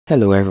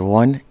Hello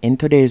everyone, in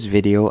today's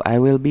video I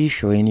will be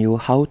showing you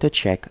how to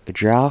check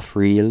draft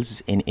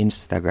reels in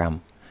Instagram.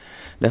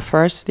 The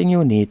first thing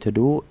you need to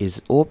do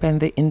is open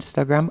the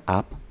Instagram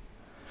app.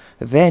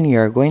 Then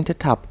you're going to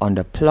tap on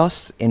the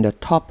plus in the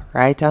top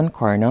right hand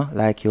corner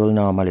like you'll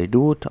normally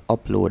do to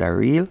upload a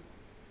reel.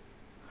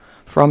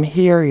 From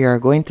here you're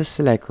going to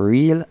select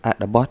reel at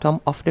the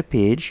bottom of the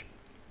page.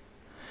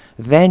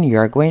 Then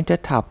you're going to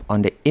tap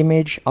on the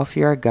image of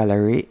your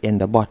gallery in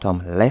the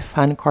bottom left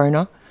hand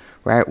corner,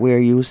 right where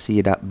you see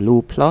that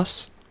blue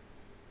plus.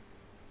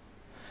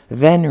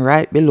 Then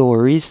right below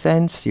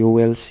recents you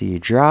will see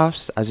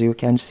drafts, as you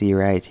can see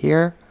right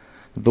here.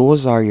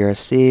 Those are your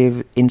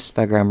saved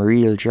Instagram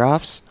reel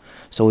drafts,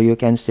 so you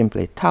can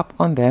simply tap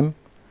on them,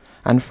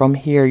 and from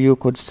here you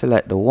could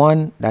select the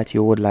one that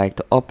you would like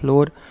to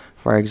upload.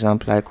 For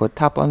example, I could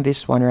tap on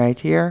this one right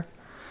here.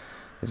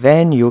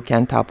 Then you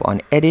can tap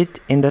on edit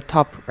in the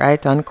top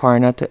right hand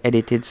corner to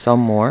edit it some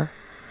more.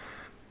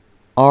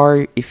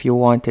 Or if you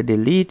want to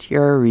delete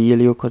your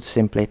reel, you could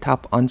simply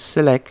tap on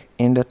select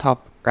in the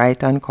top right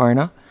hand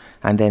corner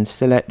and then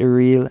select the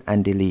reel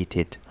and delete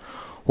it.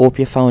 Hope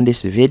you found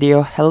this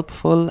video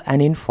helpful and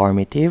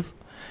informative.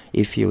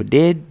 If you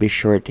did, be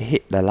sure to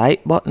hit the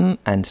like button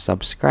and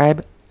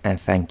subscribe, and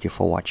thank you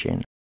for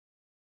watching.